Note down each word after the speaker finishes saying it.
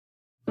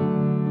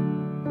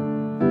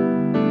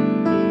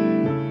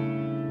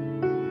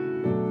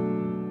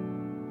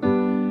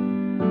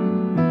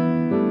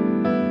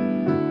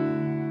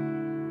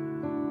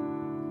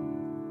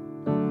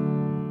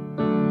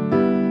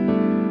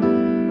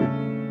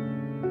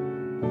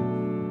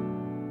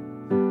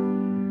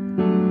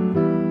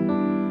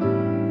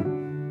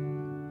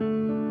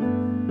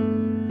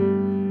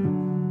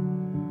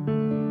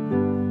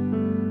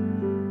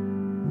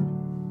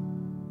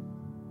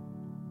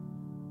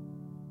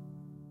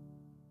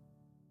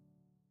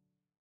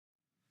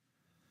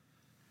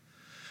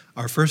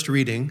Our first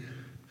reading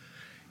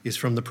is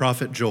from the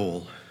prophet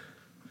Joel,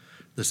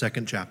 the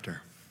second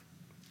chapter.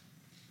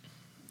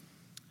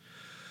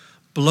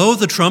 Blow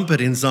the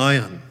trumpet in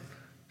Zion,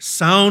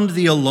 sound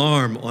the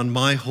alarm on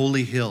my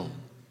holy hill.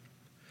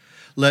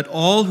 Let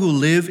all who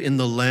live in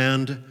the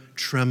land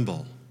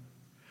tremble,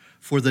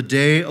 for the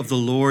day of the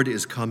Lord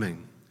is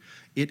coming.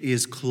 It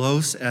is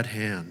close at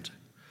hand,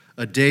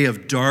 a day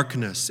of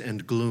darkness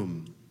and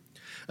gloom,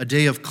 a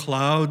day of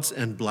clouds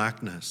and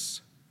blackness.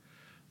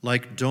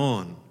 Like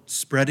dawn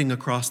spreading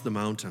across the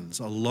mountains,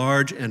 a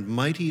large and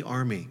mighty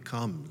army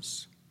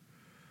comes,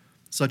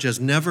 such as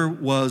never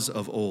was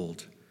of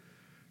old,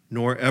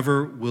 nor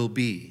ever will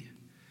be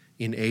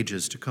in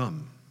ages to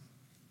come.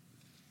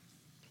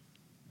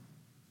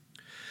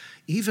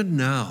 Even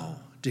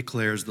now,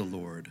 declares the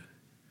Lord,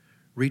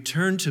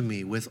 return to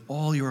me with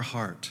all your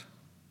heart,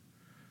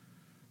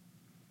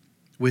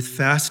 with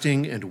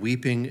fasting and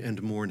weeping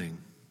and mourning.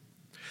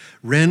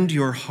 Rend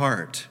your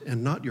heart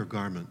and not your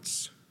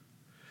garments.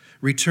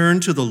 Return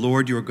to the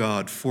Lord your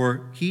God,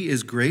 for he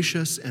is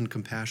gracious and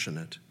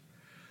compassionate,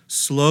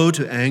 slow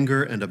to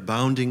anger and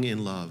abounding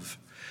in love,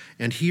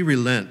 and he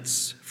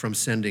relents from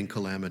sending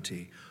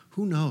calamity.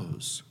 Who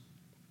knows?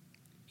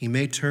 He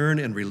may turn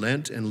and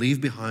relent and leave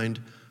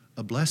behind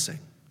a blessing,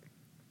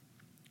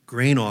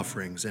 grain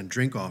offerings and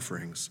drink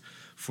offerings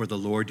for the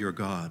Lord your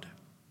God.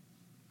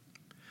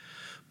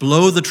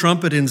 Blow the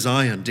trumpet in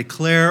Zion,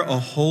 declare a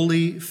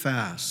holy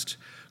fast,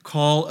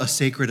 call a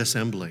sacred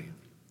assembly.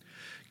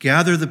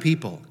 Gather the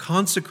people,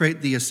 consecrate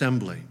the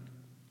assembly.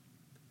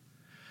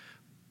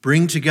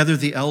 Bring together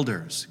the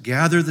elders,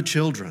 gather the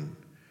children,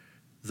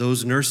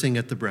 those nursing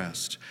at the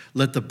breast.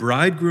 Let the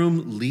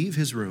bridegroom leave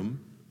his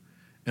room,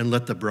 and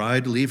let the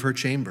bride leave her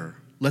chamber.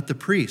 Let the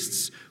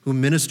priests who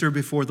minister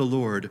before the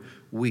Lord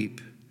weep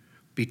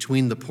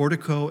between the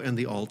portico and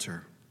the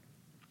altar.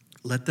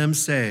 Let them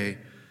say,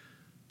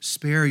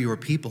 spare your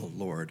people,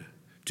 Lord.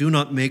 Do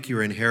not make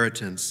your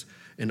inheritance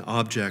an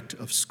object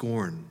of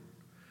scorn,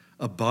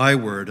 a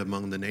byword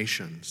among the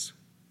nations.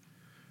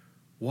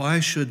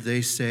 Why should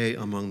they say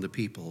among the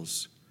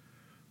peoples,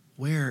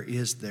 where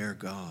is their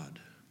God?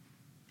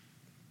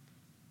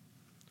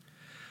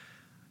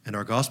 And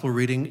our gospel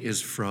reading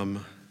is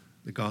from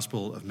the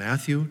Gospel of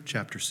Matthew,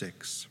 chapter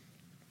 6.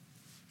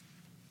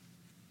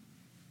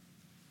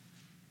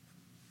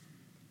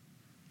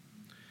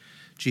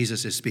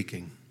 Jesus is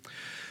speaking.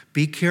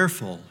 Be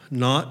careful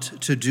not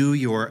to do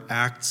your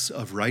acts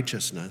of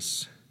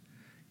righteousness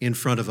in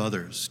front of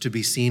others, to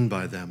be seen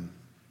by them.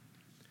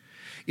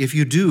 If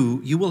you do,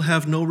 you will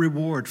have no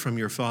reward from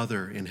your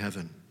Father in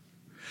heaven.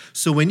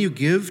 So when you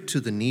give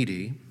to the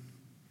needy,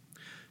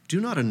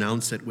 do not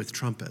announce it with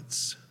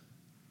trumpets,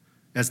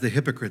 as the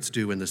hypocrites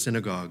do in the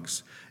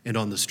synagogues and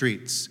on the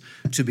streets,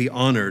 to be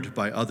honored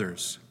by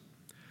others.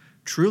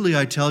 Truly,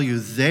 I tell you,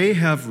 they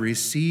have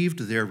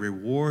received their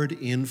reward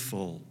in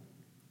full.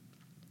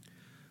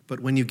 But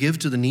when you give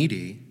to the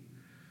needy,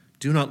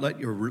 do not let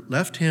your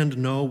left hand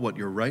know what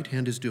your right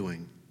hand is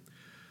doing,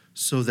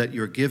 so that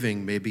your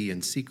giving may be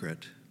in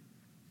secret.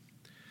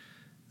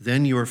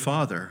 Then your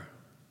Father,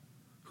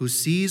 who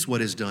sees what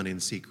is done in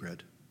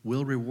secret,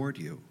 will reward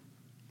you.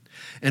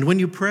 And when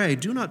you pray,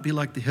 do not be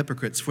like the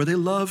hypocrites, for they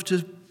love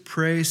to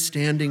pray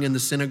standing in the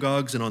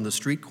synagogues and on the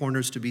street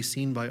corners to be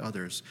seen by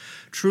others.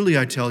 Truly,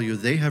 I tell you,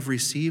 they have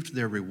received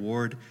their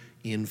reward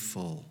in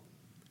full.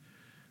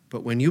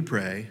 But when you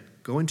pray,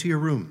 go into your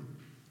room,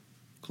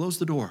 close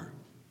the door,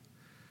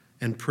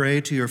 and pray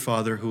to your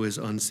Father who is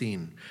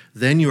unseen.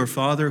 Then your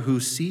Father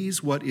who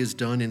sees what is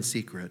done in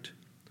secret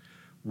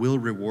will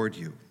reward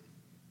you.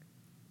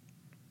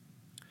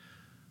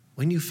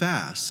 When you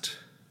fast,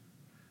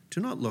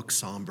 do not look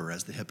somber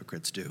as the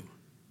hypocrites do,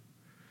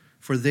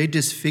 for they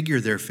disfigure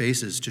their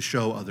faces to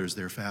show others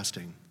their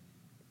fasting.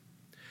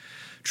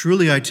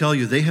 Truly, I tell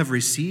you, they have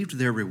received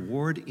their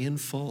reward in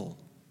full.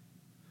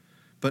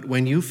 But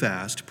when you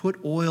fast,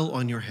 put oil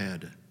on your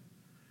head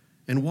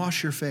and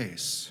wash your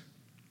face,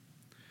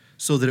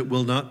 so that it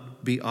will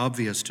not be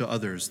obvious to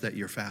others that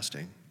you're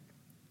fasting,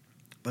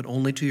 but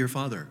only to your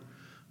Father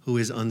who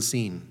is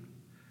unseen.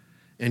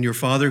 And your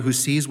Father who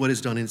sees what is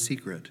done in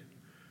secret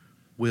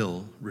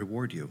will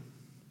reward you.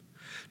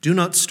 Do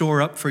not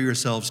store up for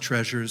yourselves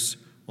treasures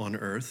on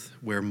earth,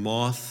 where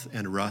moth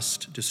and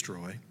rust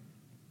destroy,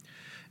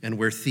 and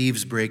where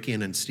thieves break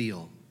in and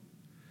steal.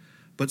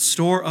 But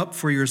store up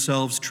for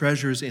yourselves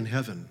treasures in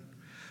heaven,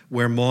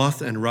 where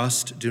moth and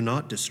rust do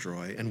not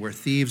destroy, and where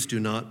thieves do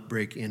not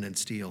break in and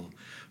steal.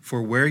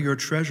 For where your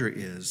treasure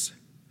is,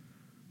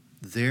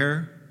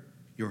 there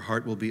your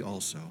heart will be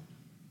also.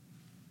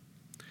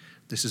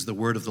 This is the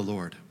word of the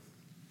Lord.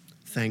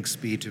 Thanks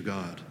be to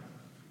God.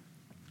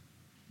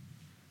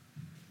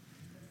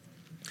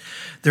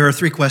 There are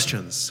 3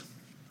 questions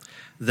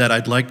that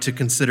I'd like to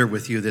consider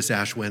with you this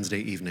Ash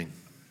Wednesday evening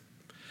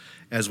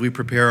as we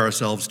prepare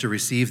ourselves to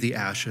receive the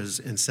ashes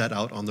and set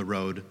out on the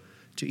road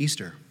to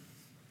Easter.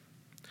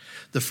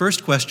 The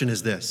first question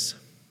is this: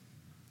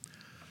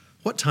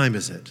 what time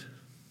is it?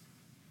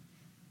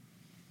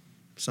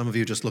 Some of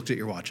you just looked at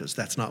your watches.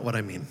 That's not what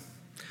I mean.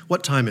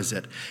 What time is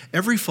it?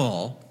 Every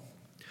fall,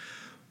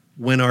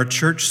 when our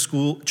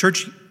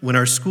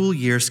school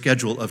year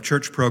schedule of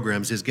church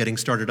programs is getting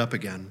started up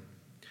again,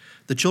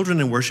 the Children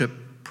in Worship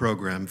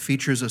program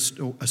features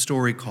a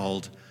story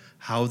called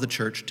How the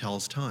Church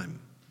Tells Time.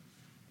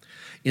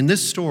 In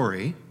this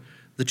story,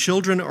 the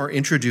children are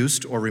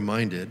introduced or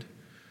reminded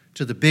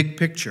to the big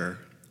picture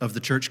of the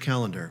church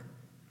calendar,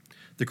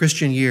 the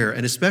Christian year,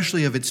 and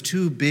especially of its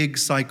two big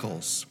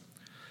cycles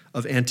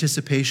of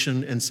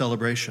anticipation and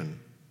celebration.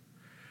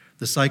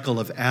 The cycle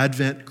of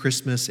Advent,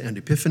 Christmas, and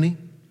Epiphany,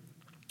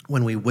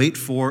 when we wait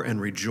for and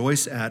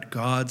rejoice at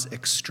God's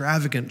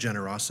extravagant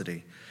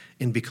generosity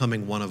in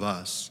becoming one of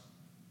us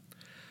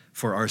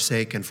for our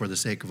sake and for the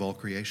sake of all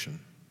creation.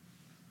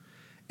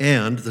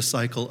 And the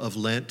cycle of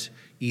Lent,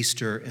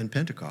 Easter, and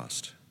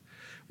Pentecost,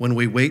 when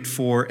we wait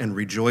for and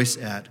rejoice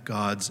at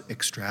God's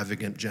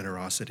extravagant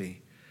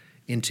generosity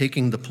in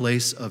taking the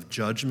place of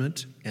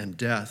judgment and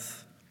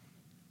death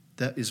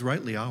that is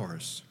rightly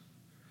ours,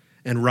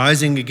 and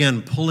rising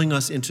again, pulling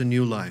us into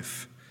new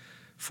life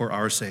for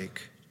our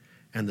sake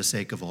and the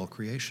sake of all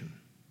creation.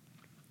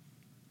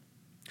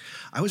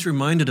 I was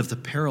reminded of the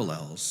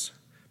parallels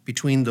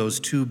between those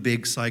two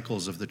big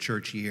cycles of the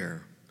church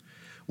year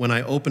when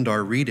I opened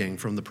our reading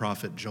from the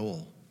prophet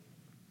Joel.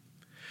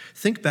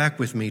 Think back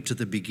with me to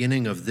the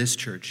beginning of this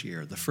church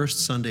year, the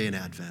first Sunday in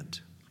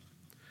Advent.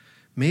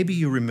 Maybe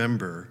you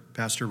remember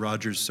Pastor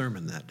Rogers'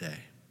 sermon that day.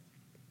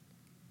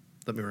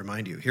 Let me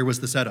remind you, here was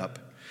the setup.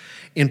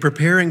 In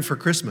preparing for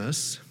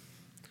Christmas,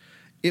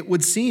 it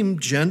would seem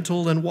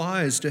gentle and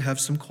wise to have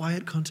some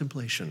quiet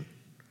contemplation,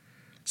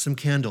 some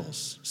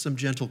candles, some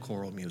gentle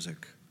choral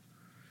music.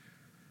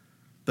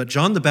 But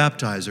John the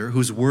Baptizer,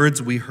 whose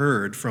words we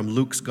heard from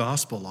Luke's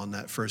gospel on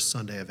that first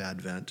Sunday of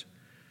Advent,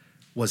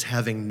 was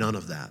having none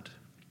of that.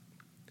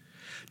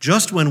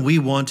 Just when we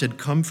wanted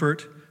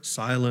comfort,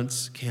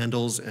 silence,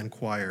 candles, and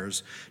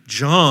choirs,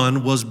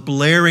 John was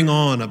blaring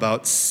on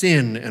about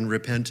sin and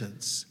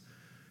repentance.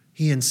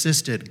 He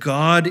insisted,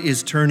 God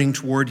is turning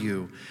toward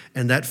you,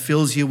 and that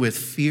fills you with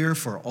fear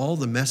for all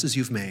the messes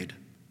you've made.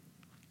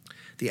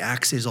 The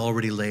axe is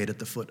already laid at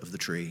the foot of the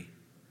tree.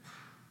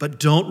 But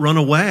don't run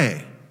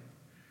away.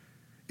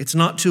 It's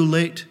not too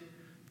late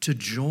to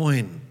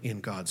join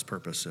in God's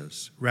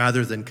purposes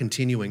rather than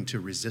continuing to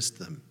resist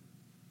them.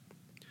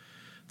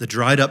 The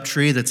dried up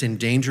tree that's in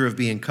danger of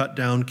being cut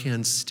down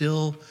can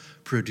still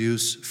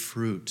produce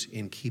fruit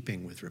in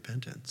keeping with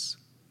repentance.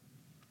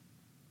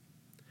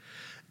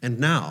 And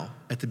now,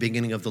 at the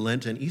beginning of the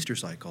Lent and Easter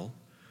cycle,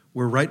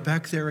 we're right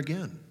back there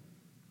again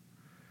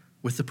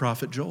with the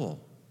prophet Joel.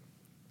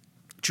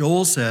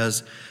 Joel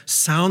says,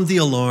 sound the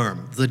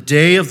alarm. The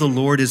day of the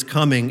Lord is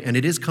coming, and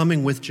it is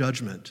coming with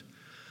judgment,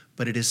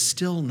 but it is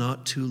still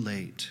not too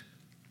late.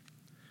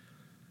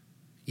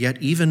 Yet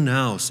even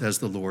now, says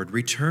the Lord,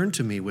 return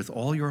to me with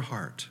all your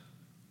heart.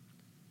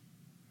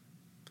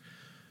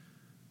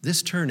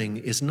 This turning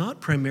is not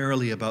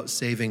primarily about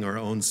saving our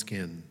own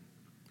skin,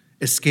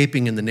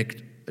 escaping in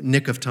the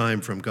nick of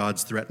time from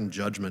God's threatened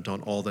judgment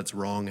on all that's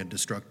wrong and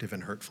destructive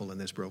and hurtful in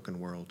this broken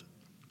world.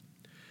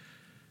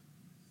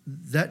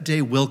 That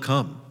day will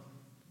come.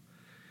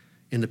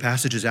 In the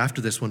passages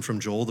after this one from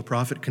Joel, the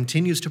prophet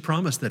continues to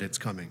promise that it's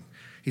coming.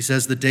 He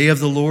says, the day of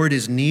the Lord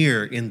is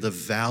near in the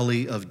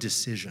valley of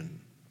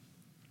decision.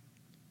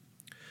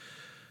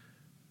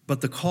 But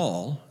the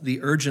call,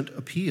 the urgent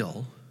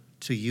appeal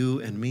to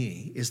you and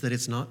me is that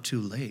it's not too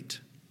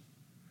late.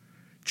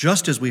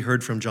 Just as we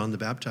heard from John the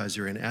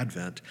Baptizer in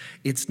Advent,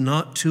 it's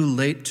not too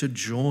late to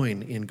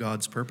join in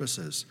God's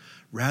purposes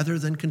rather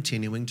than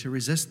continuing to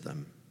resist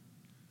them.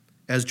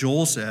 As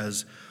Joel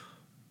says,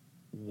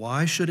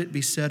 why should it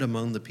be said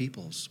among the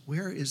peoples,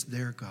 where is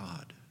their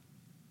God?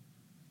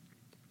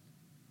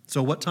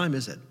 So what time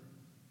is it?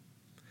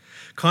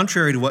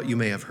 Contrary to what you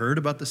may have heard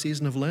about the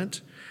season of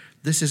Lent,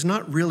 this is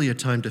not really a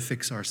time to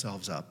fix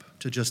ourselves up,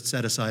 to just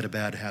set aside a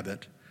bad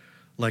habit,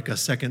 like a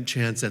second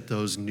chance at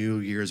those New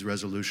Year's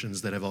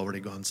resolutions that have already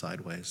gone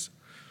sideways.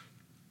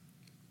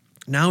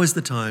 Now is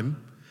the time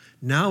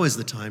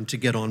to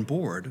get on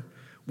board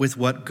with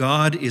what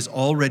God is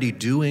already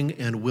doing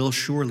and will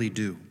surely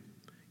do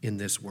in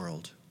this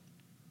world,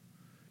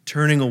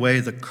 turning away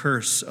the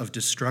curse of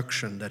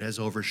destruction that has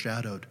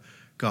overshadowed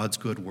God's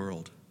good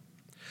world,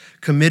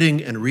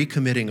 committing and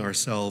recommitting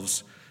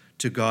ourselves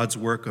to God's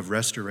work of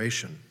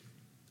restoration,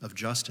 of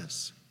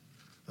justice,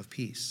 of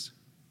peace.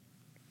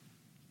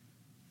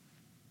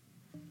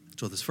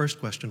 So this first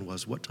question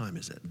was, what time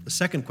is it? The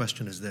second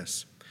question is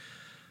this,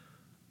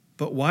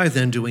 but why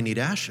then do we need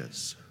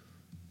ashes?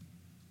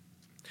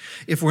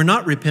 If we're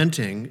not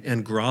repenting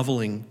and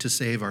groveling to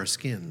save our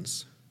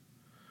skins,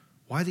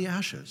 why the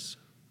ashes?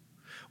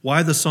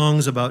 Why the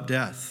songs about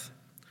death,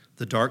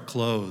 the dark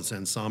clothes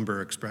and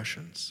somber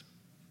expressions?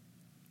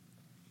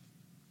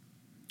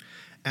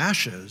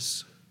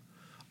 Ashes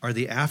are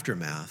the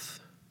aftermath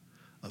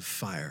of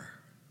fire.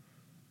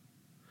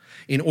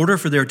 In order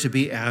for there to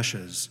be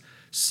ashes,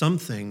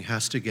 something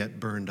has to get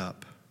burned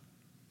up.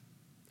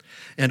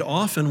 And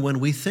often when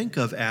we think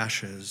of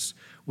ashes,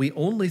 we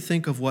only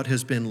think of what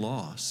has been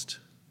lost.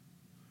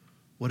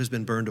 what has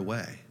been burned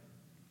away.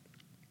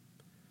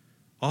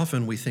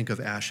 Often we think of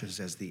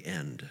ashes as the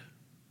end.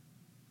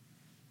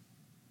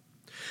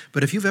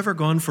 But if you've ever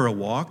gone for a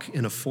walk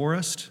in a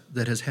forest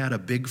that has had a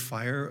big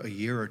fire a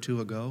year or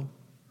two ago,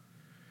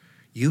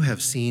 you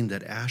have seen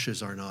that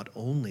ashes are not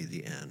only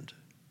the end.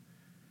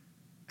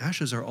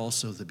 Ashes are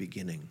also the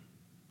beginning.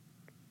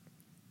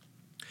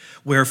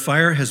 Where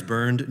fire has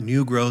burned,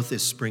 new growth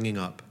is springing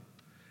up,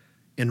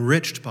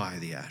 enriched by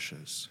the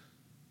ashes.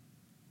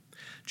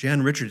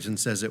 Jan Richardson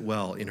says it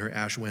well in her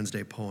Ash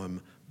Wednesday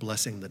poem,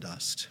 Blessing the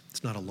Dust.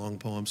 It's not a long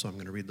poem, so I'm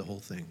going to read the whole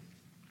thing.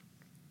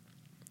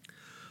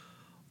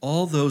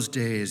 All those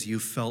days you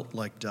felt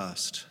like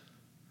dust,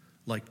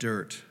 like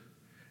dirt,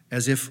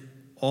 as if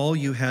all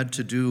you had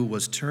to do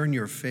was turn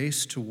your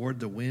face toward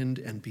the wind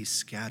and be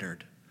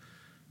scattered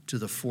to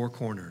the four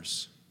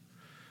corners,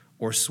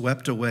 or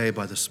swept away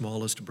by the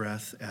smallest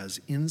breath as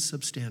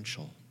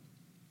insubstantial.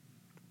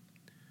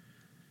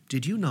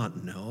 Did you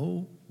not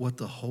know what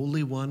the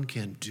Holy One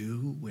can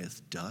do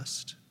with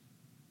dust?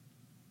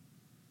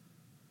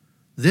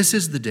 This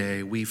is the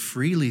day we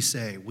freely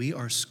say we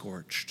are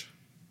scorched.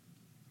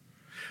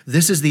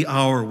 This is the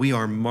hour we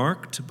are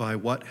marked by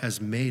what has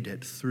made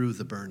it through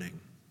the burning.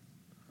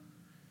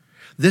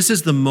 This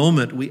is the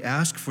moment we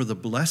ask for the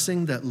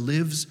blessing that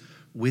lives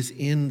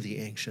within the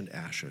ancient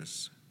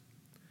ashes,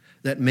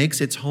 that makes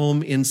its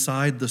home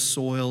inside the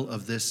soil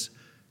of this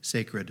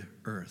sacred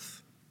earth.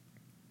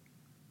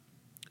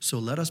 So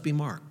let us be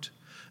marked,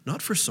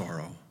 not for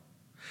sorrow,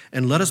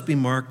 and let us be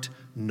marked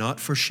not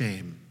for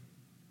shame.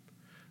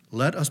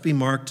 Let us be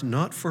marked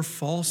not for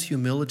false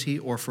humility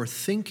or for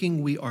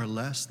thinking we are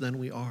less than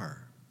we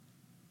are,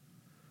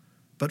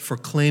 but for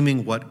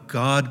claiming what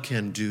God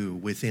can do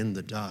within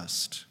the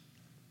dust,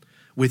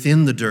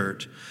 within the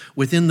dirt,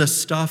 within the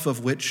stuff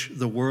of which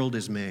the world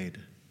is made,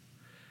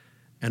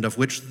 and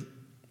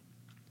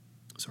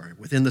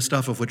within the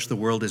stuff of which the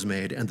world is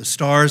made, and the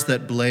stars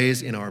that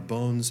blaze in our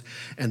bones,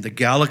 and the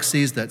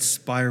galaxies that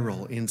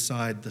spiral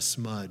inside the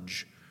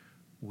smudge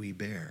we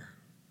bear.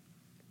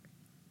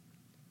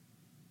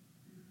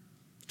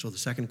 So the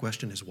second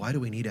question is, why do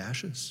we need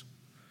ashes?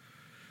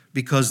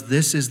 Because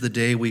this is the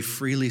day we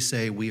freely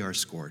say we are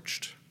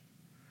scorched,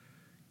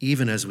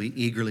 even as we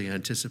eagerly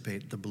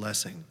anticipate the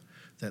blessing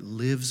that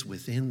lives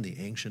within the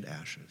ancient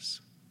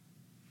ashes.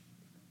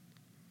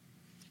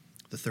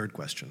 The third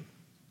question,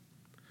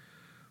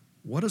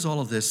 what does all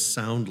of this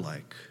sound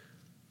like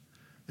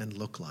and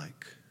look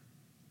like?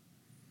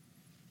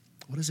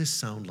 What does this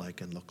sound like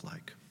and look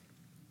like?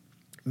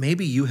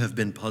 Maybe you have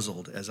been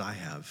puzzled, as I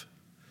have,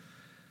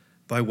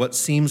 by what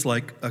seems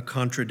like a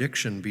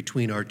contradiction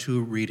between our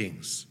two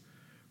readings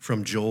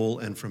from Joel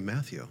and from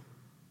Matthew.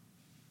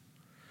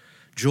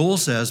 Joel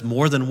says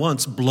more than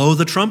once, blow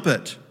the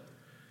trumpet.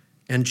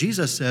 And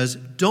Jesus says,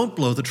 don't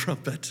blow the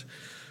trumpet.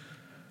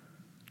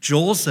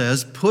 Joel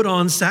says, put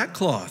on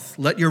sackcloth,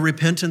 let your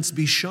repentance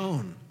be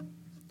shown.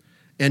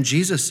 And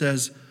Jesus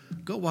says,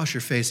 go wash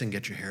your face and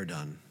get your hair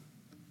done.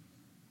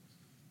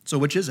 So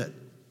which is it?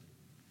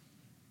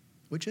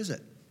 Which is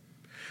it?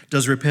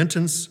 Does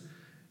repentance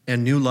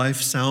and new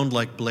life sound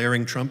like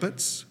blaring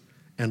trumpets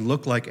and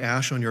look like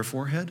ash on your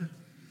forehead?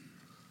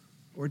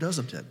 Or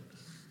doesn't it?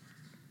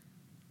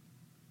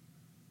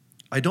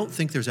 I don't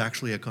think there's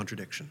actually a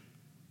contradiction.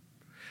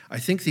 I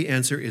think the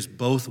answer is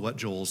both what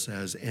Joel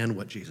says and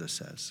what Jesus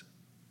says.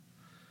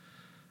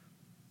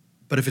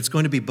 But if it's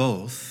going to be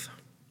both,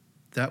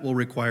 that will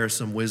require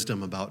some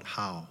wisdom about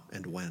how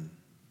and when.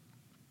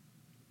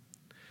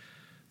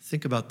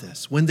 Think about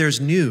this. When there's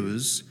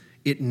news,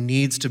 it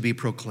needs to be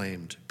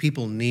proclaimed.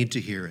 People need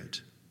to hear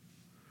it.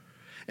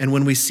 And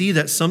when we see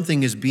that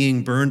something is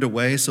being burned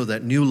away so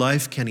that new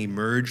life can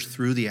emerge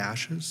through the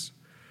ashes,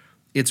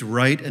 it's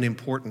right and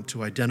important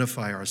to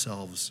identify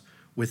ourselves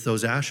with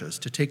those ashes,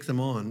 to take them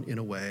on in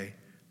a way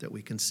that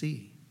we can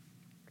see.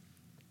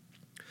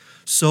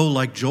 So,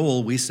 like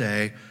Joel, we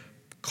say,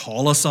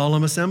 call a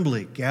solemn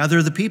assembly,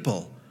 gather the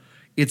people.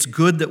 It's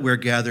good that we're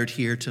gathered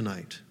here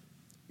tonight.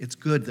 It's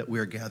good that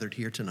we're gathered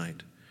here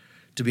tonight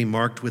to be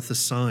marked with the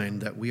sign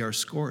that we are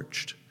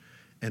scorched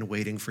and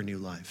waiting for new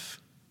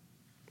life.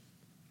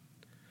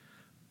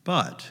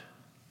 But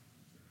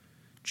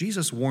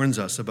Jesus warns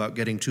us about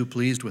getting too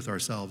pleased with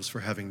ourselves for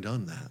having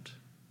done that.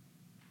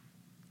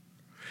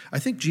 I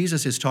think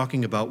Jesus is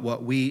talking about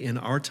what we in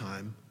our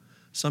time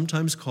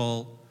sometimes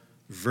call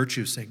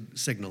virtue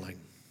signaling.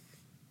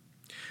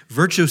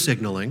 Virtue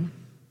signaling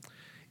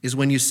is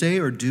when you say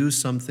or do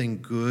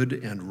something good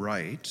and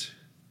right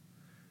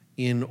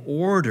in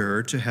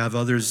order to have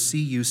others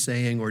see you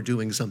saying or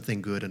doing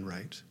something good and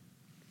right.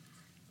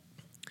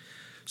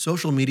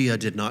 Social media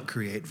did not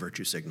create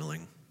virtue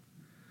signaling,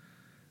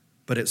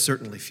 but it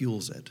certainly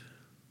fuels it.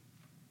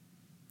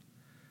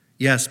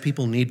 Yes,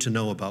 people need to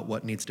know about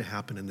what needs to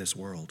happen in this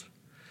world,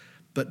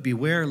 but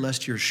beware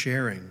lest your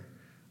sharing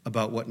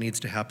about what needs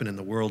to happen in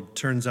the world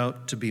turns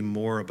out to be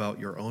more about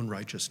your own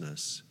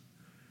righteousness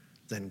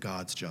than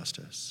God's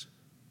justice.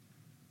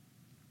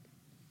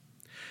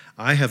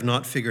 I have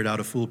not figured out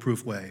a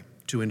foolproof way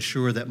to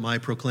ensure that my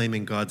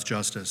proclaiming God's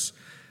justice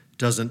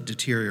doesn't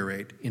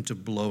deteriorate into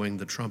blowing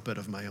the trumpet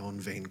of my own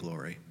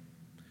vainglory,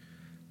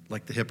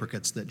 like the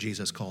hypocrites that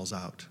Jesus calls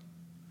out.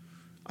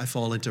 I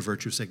fall into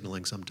virtue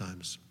signaling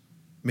sometimes.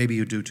 Maybe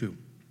you do too.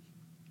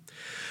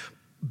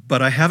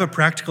 But I have a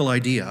practical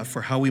idea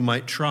for how we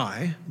might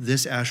try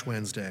this Ash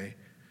Wednesday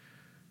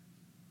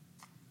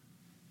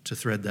to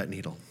thread that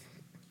needle.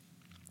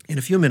 In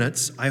a few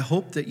minutes, I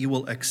hope that you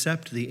will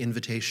accept the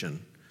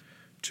invitation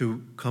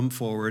to come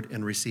forward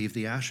and receive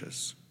the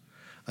ashes,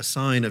 a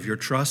sign of your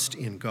trust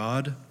in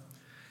God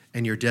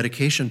and your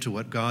dedication to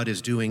what God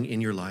is doing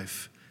in your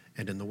life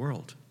and in the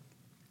world.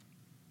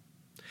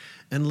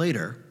 And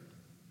later,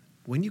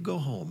 when you go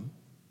home,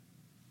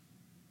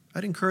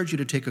 I'd encourage you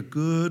to take a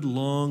good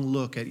long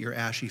look at your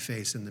ashy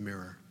face in the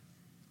mirror.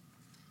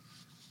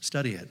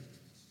 Study it.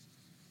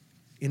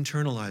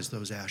 Internalize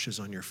those ashes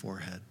on your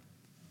forehead.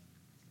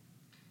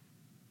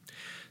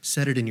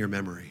 Set it in your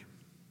memory.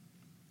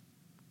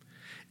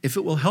 If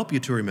it will help you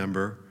to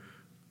remember,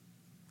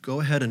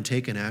 go ahead and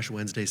take an Ash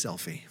Wednesday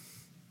selfie.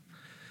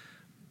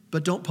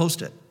 But don't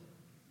post it.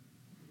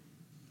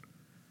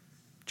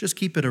 Just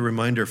keep it a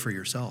reminder for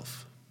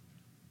yourself.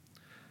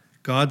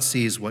 God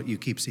sees what you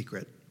keep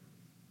secret.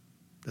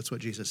 That's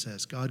what Jesus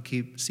says. God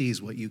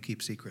sees what you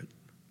keep secret.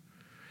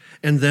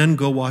 And then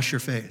go wash your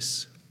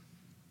face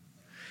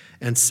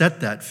and set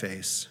that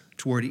face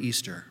toward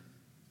Easter,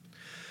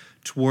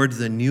 toward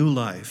the new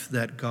life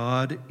that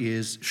God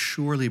is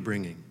surely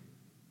bringing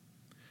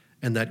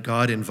and that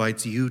God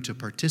invites you to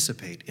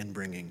participate in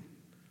bringing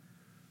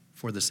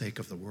for the sake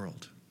of the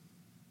world.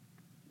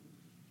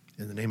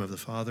 In the name of the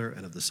Father,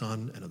 and of the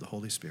Son, and of the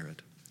Holy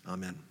Spirit.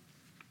 Amen.